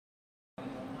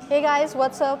Hey guys,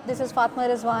 what's up? This is Fatima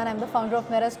Rizwan. I'm the founder of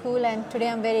Metaschool, and today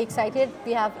I'm very excited.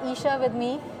 We have Isha with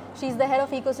me. She's the head of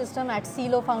ecosystem at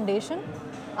Celo Foundation,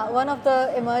 one of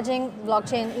the emerging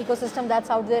blockchain ecosystem that's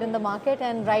out there in the market.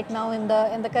 And right now in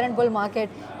the current bull market,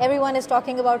 everyone is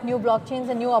talking about new blockchains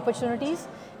and new opportunities.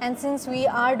 And since we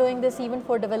are doing this even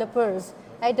for developers,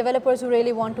 right? Developers who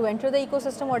really want to enter the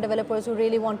ecosystem or developers who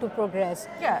really want to progress.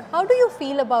 Yeah. How do you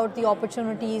feel about the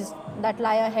opportunities that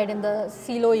lie ahead in the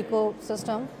Celo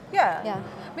ecosystem? Yeah.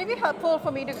 Maybe helpful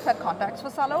for me to set context for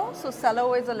Celo. So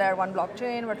Celo is a layer 1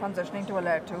 blockchain. We're transitioning to a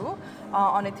layer 2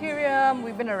 on Ethereum.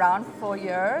 We've been around for 4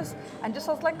 years. And just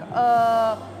as like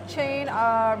a chain,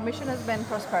 our mission has been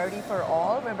prosperity for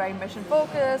all. We're very mission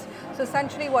focused. So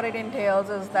essentially what it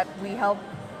entails is that we help.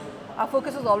 Our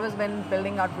focus has always been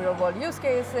building out real-world use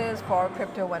cases for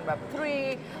crypto and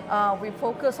Web3. We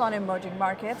focus on emerging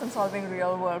markets and solving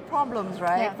real-world problems,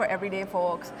 right, for everyday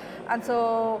folks. And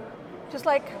so, just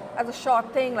like as a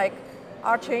short thing, like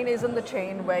our chain isn't the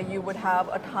chain where you would have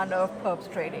a ton of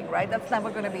perps trading, right? That's never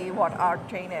going to be what our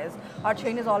chain is. Our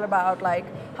chain is all about like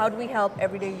how do we help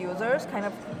everyday users kind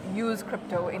of use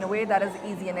crypto in a way that is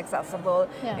easy and accessible,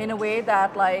 in a way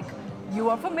that like you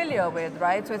are familiar with,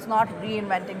 right? So it's not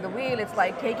reinventing the wheel, it's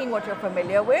like taking what you're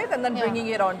familiar with and then bringing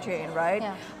it on chain, right?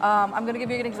 I'm going to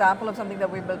give you an example of something that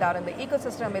we built out in the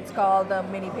ecosystem. It's called the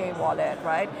MiniPay wallet,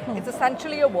 right? It's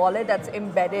essentially a wallet that's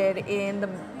embedded in the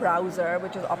browser,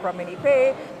 which is Opera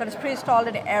MiniPay, that is pre-installed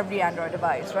in every Android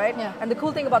device, right? And the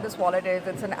cool thing about this wallet is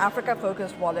it's an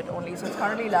Africa-focused wallet only, so it's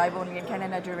currently live only in Kenya,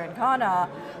 Nigeria, and Ghana.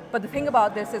 But the thing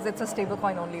about this is it's a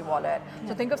stablecoin-only wallet.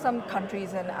 So think of some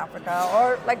countries in Africa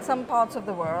or like some parts of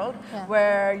the world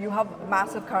where you have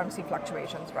massive currency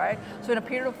fluctuations, right? So in a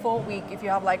period of 4 weeks, if you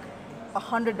have like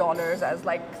 $100 as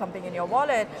like something in your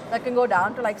wallet, that can go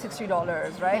down to like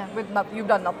 $60, right? With you've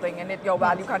done nothing, and your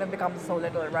value kind of becomes so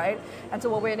little, right? And so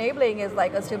what we're enabling is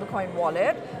like a stablecoin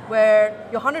wallet where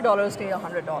your $100 stay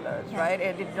 $100, right?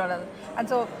 And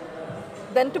so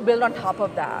then to build on top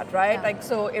of that, right? Like,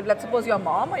 so if let's suppose your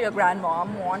mom or your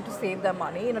grandmom want to save their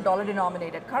money in a dollar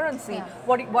denominated currency,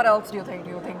 what else do you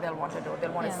think they'll want to do?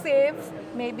 They'll want to save,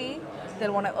 maybe.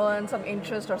 They'll want to earn some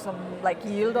interest or some like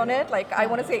yield on it. Like I'm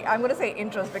going to say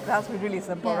interest because it has to be really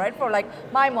simple, right? For like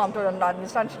my mom to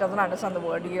understand, she doesn't understand the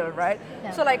word yield, right?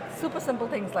 So like super simple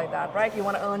things like that, right? You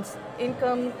want to earn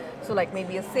income, so like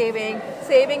maybe a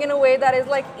saving in a way that is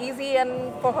like easy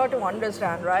and for her to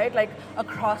understand, right? Like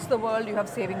across the world you have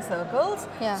saving circles.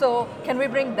 So can we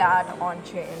bring that on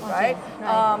chain, right?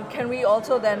 Can we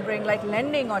also then bring like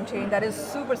lending on chain that is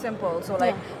super simple? So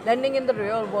like lending in the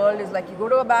real world is like you go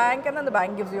to a bank and then the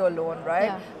bank gives you a loan,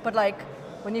 right? But like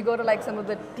when you go to like some of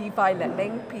the DeFi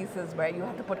lending pieces where you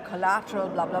have to put collateral,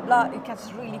 blah, blah, blah, it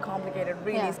gets really complicated,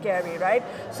 really scary, right?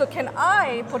 So can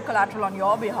I put collateral on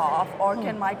your behalf, or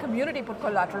can my community put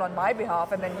collateral on my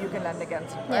behalf and then you can lend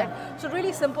against it, right? So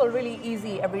really simple, really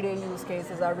easy everyday use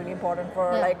cases are really important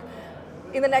for like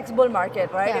in the next bull market,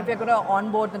 right? If you're going to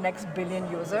onboard the next billion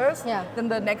users, then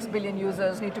the next billion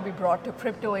users need to be brought to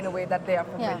crypto in a way that they are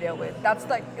familiar with. That's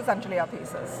like essentially our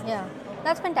thesis.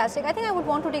 That's fantastic. I think I would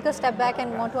want to take a step back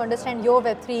and want to understand your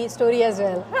Web3 story as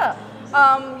well.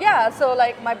 So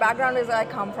like my background is I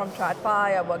come from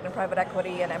TradFi, I worked in private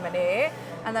equity and M&A,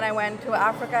 and then I went to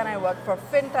Africa and I worked for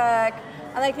fintech,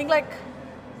 and I think like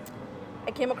I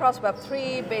came across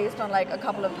Web3 based on like a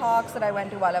couple of talks that I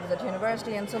went to while I was at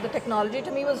university, and so the technology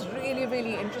to me was really,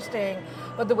 really interesting,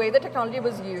 but the way the technology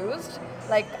was used,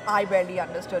 like I barely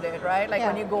understood it, right? Like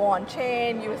when you go on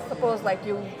chain, you suppose like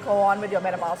you go on with your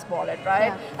MetaMask wallet,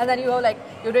 right? And then you're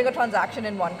doing a transaction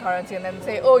in one currency and then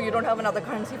say, oh, you don't have another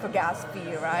currency for gas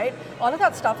fee, right? All of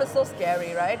that stuff is so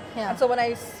scary, right? And so when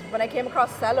I came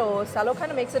across Celo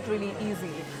kind of makes it really easy.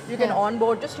 You can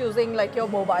onboard just using like your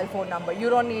mobile phone number. You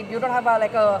don't have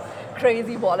like a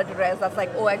crazy wallet address that's like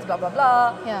OX blah blah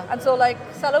blah. And so like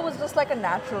Celo was just like a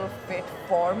natural fit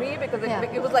for me because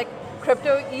it was like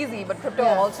crypto easy, but crypto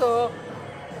also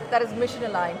that is mission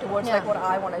aligned towards like what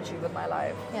I want to achieve with my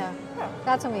life.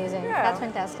 That's amazing. That's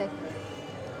fantastic.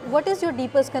 What is your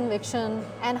deepest conviction,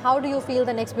 and how do you feel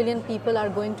the next billion people are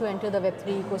going to enter the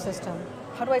Web3 ecosystem?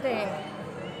 How do I think?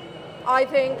 I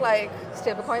think like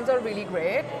stablecoins are really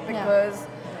great because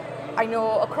I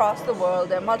know across the world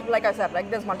there are multiple, like I said,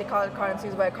 like there's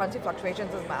multi-currencies where currency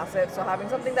fluctuations is massive. So having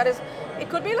something that is, it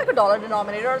could be like a dollar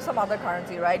denominator or some other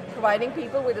currency, right? Providing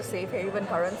people with a safe haven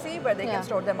currency where they can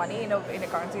store their money in a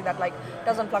currency that like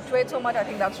doesn't fluctuate so much. I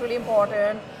think that's really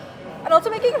important. And also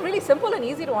making it really simple and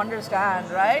easy to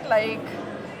understand, right? Like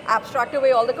abstract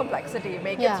away all the complexity,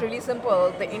 make Yeah. it really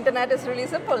simple. The internet is really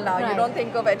simple now. Right. You don't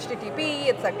think of HTTP,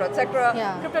 etc., etc.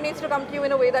 Yeah. Crypto needs to come to you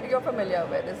in a way that you're familiar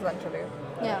with, essentially.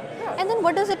 Yeah. And then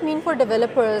what does it mean for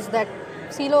developers that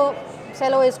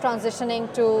Celo is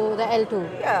transitioning to the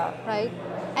L2? Yeah. Right?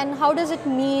 And how does it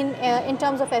mean in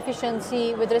terms of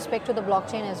efficiency with respect to the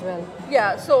blockchain as well?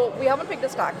 Yeah, so we haven't picked a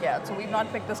stack yet. So we've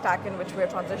not picked the stack in which we're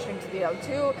transitioning to the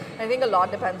L2. I think a lot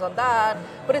depends on that.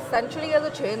 But essentially as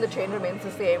a chain, the chain remains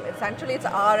the same. Essentially it's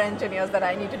our engineers that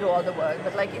I need to do all the work.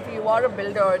 But like if you are a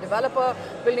builder or a developer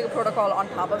building a protocol on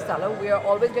top of Celo, we are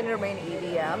always going to remain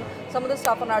EVM. Some of the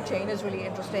stuff on our chain is really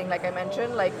interesting. Like I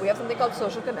mentioned, like we have something called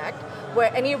Social Connect, where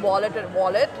any wallet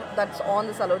that's on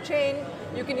the Celo chain,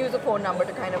 you can use a phone number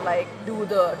to kind of like do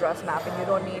the address mapping. You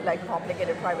don't need like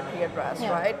complicated private key address,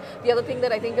 right? The other thing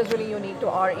that I think is really unique to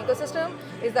our ecosystem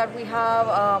is that we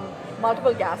have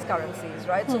multiple gas currencies,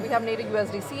 right? So we have native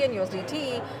USDC and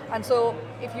USDT, and so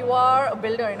if you are a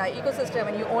builder in our ecosystem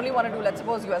and you only want to do, let's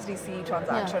suppose, USDC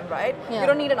transaction, right? You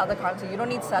don't need another currency. You don't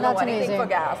need Celo or anything for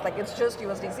gas. Like it's just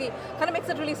USDC. Kind of makes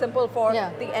it really simple for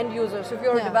the end user. So if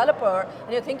you're a developer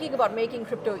and you're thinking about making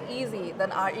crypto easy,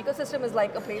 then our ecosystem is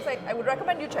like a place I would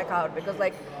recommend you check out, because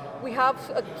like we have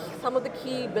some of the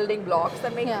key building blocks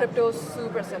that make crypto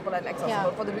super simple and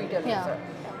accessible for the retail user.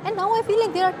 And now I feel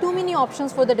like there are too many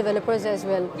options for the developers as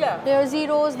well. Yeah. There are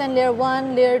zeros, then layer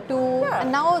 1, layer 2,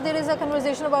 and now there is a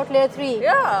conversation about layer 3.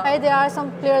 Yeah. Right? There are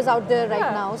some players out there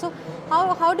right now. So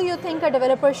how do you think a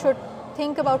developer should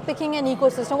think about picking an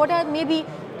ecosystem? What are maybe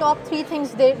top 3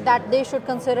 things that they should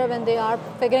consider when they are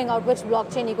figuring out which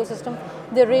blockchain ecosystem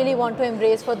they really want to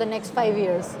embrace for the next 5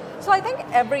 years? So I think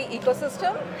every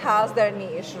ecosystem has their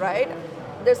niche, right?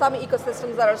 There's some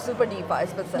ecosystems that are super DeFi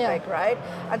specific, right?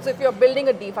 And so if you're building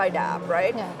a DeFi dApp,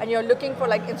 right? And you're looking for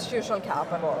like institutional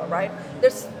capital, right?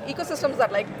 There's ecosystems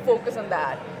that like focus on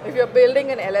that. If you're building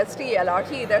an LST,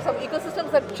 LRT, there's some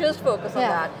ecosystems that just focus on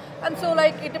that. And so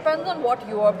like it depends on what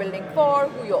you are building for,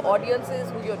 who your audience is,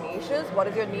 who your niche is, what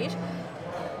is your niche.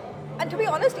 And to be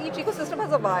honest, each ecosystem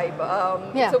has a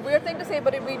vibe. It's a weird thing to say,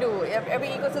 but we do. Every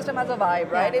ecosystem has a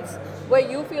vibe, right? It's where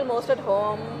you feel most at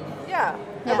home.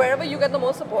 And wherever you get the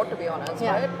most support, to be honest,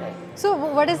 right? So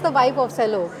what is the vibe of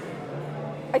Celo?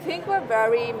 I think we're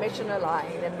very mission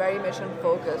aligned and very mission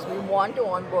focused. We want to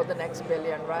onboard the next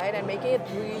billion, right? And making it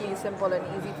really simple and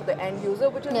easy for the end user,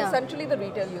 which is essentially the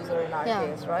retail user in our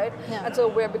case, right? And so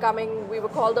we were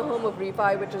called the home of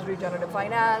ReFi, which is regenerative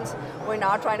finance. We're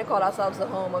now trying to call ourselves the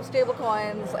home of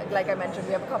stablecoins. Like I mentioned,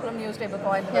 we have a couple of new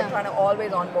stablecoins and we're trying to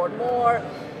always onboard more.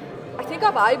 I think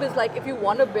our vibe is like if you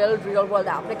want to build real world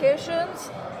applications,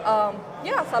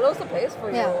 Celo's the place for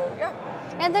you.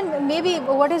 And then maybe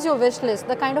what is your wish list,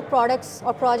 the kind of products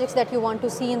or projects that you want to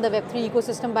see in the Web3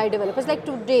 ecosystem by developers? Like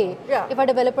today, if a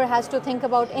developer has to think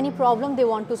about any problem they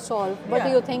want to solve, what do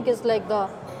you think is like the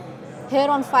hair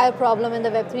on fire problem in the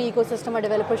Web3 ecosystem a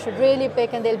developer should really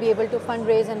pick and they'll be able to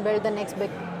fundraise and build the next big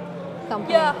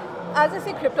company? As I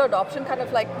see crypto adoption kind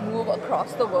of like move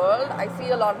across the world, I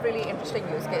see a lot of really interesting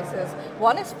use cases.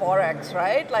 One is Forex,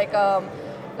 right? Like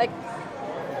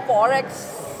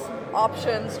Forex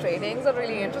options tradings are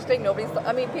really interesting.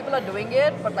 People are doing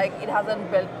it, but like it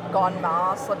hasn't gone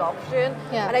mass adoption.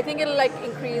 And I think it'll like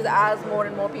increase as more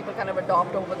and more people kind of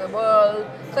adopt over the world.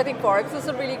 So I think Forex is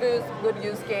a really good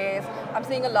use case. I'm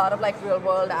seeing a lot of like real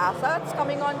world assets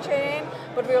coming on chain,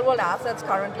 but real world assets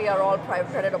currently are all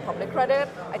private credit or public credit.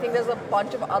 I think there's a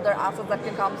bunch of other assets that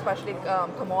can come, especially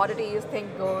commodities,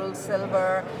 think gold,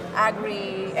 silver,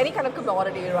 agri, any kind of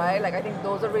commodity, right? Like I think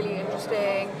those are really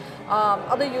interesting.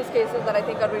 Other use cases that I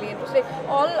think are really interesting,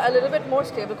 all a little bit more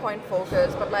stablecoin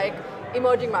focused, but like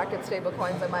emerging market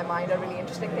stablecoins in my mind are really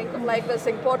interesting. Think of like the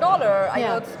Singapore dollar. I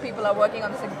know people are working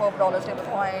on the Singapore dollar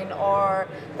stablecoin or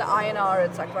the INR,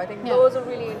 etc. I think those are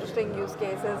really interesting use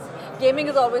cases. Gaming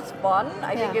is always fun.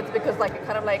 I think it's because like it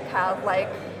kind of like has like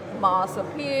mass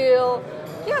appeal.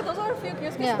 Those are a few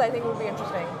use cases I think would be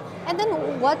interesting. And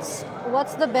then what's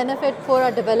the benefit for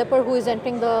a developer who is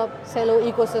entering the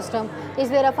Celo ecosystem? Is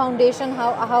there a foundation?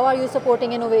 How are you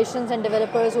supporting innovations and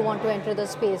developers who want to enter the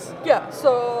space?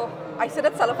 So I sit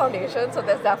at Celo Foundation, so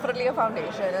there's definitely a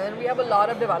foundation, and then we have a lot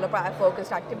of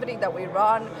developer-focused activity that we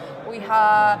run. We're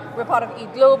part of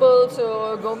ETH Global,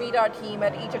 so go meet our team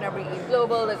at each and every ETH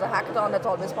Global. There's a hackathon that's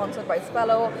always sponsored by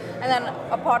Celo, and then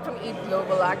apart from ETH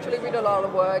Global, actually we do a lot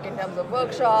of work in terms of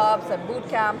workshops and boot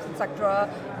camps, etc.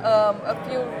 A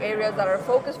few areas that are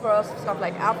focused for us, stuff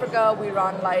like Africa. We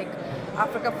run like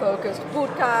Africa-focused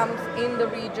boot camps in the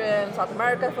region, South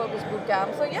America-focused boot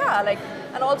camps. So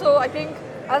and also I think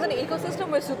as an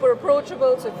ecosystem, we're super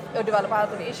approachable. So if a developer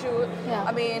has an issue, Yeah.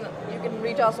 I mean, you can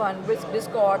reach us on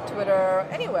Discord, Twitter,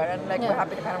 anywhere, and like we're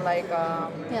happy to kind of like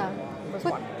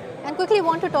respond. And quickly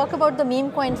want to talk about the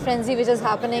meme coin frenzy which is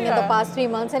happening in the past 3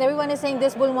 months, and everyone is saying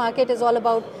this bull market is all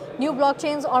about new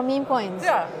blockchains or meme coins.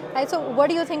 Yeah. Right, so what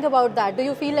do you think about that? Do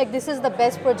you feel like this is the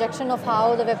best projection of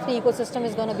how the Web3 ecosystem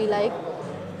is going to be like?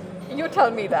 You tell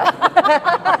me that.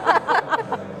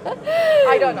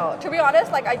 I don't know. To be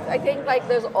honest, like I think like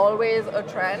there's always a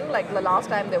trend. Like the last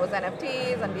time there was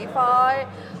NFTs and DeFi.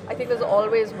 I think there's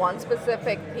always one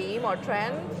specific theme or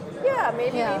trend. Yeah,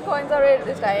 maybe meme coins are it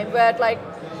this time, but like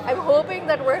I'm hoping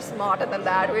that we're smarter than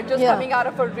that. We're just coming out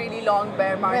of a really long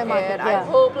bear market. I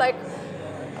hope like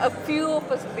a few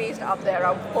of us based up there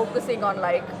are focusing on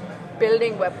like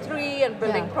building Web3 and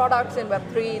building products in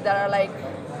Web3 that are like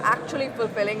actually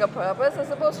fulfilling a purpose as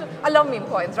opposed to, I love meme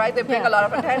coins, right? They bring a lot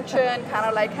of attention, kind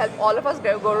of like help all of us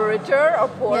go richer or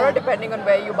poorer depending on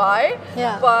where you buy.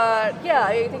 But yeah,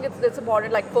 I think it's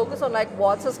important, like focus on like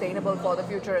what's sustainable for the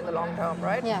future in the long term,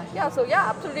 right? So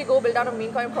absolutely go build out a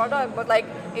meme coin product, but like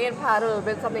in parallel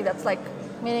build something that's like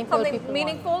meaningful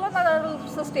and that will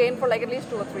sustain for like at least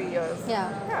 2 or 3 years.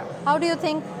 How do you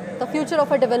think the future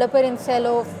of a developer in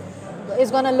Celo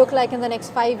is going to look like in the next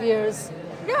 5 years?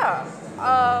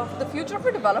 The future of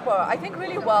a developer, I think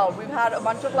really well. We've had a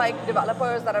bunch of like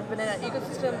developers that have been in an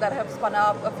ecosystem that have spun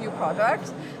up a few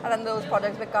projects, and then those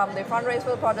projects they fundraise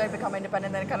for the project, become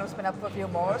independent, then kind of spin up a few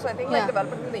more. So I think like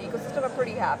developers in the ecosystem are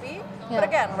pretty happy. But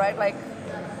again, right, like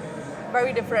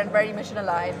very different, very mission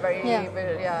aligned, very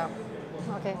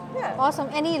Okay. Awesome.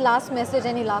 Any last message,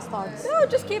 any last thoughts? No,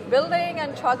 just keep building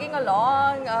and chugging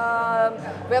along.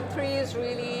 Web3 is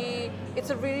it's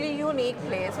a really unique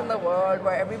place in the world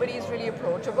where everybody is really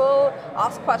approachable.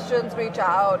 Ask questions, reach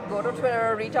out, go to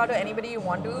Twitter, reach out to anybody you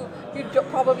want to. You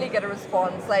probably get a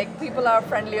response. Like people are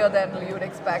friendlier than you'd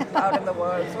expect out in the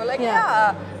world. So like,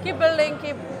 keep building,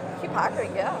 keep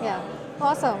hacking,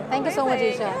 Awesome. Thank you so much,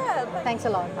 Isha. Yeah, thanks a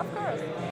lot. Of course.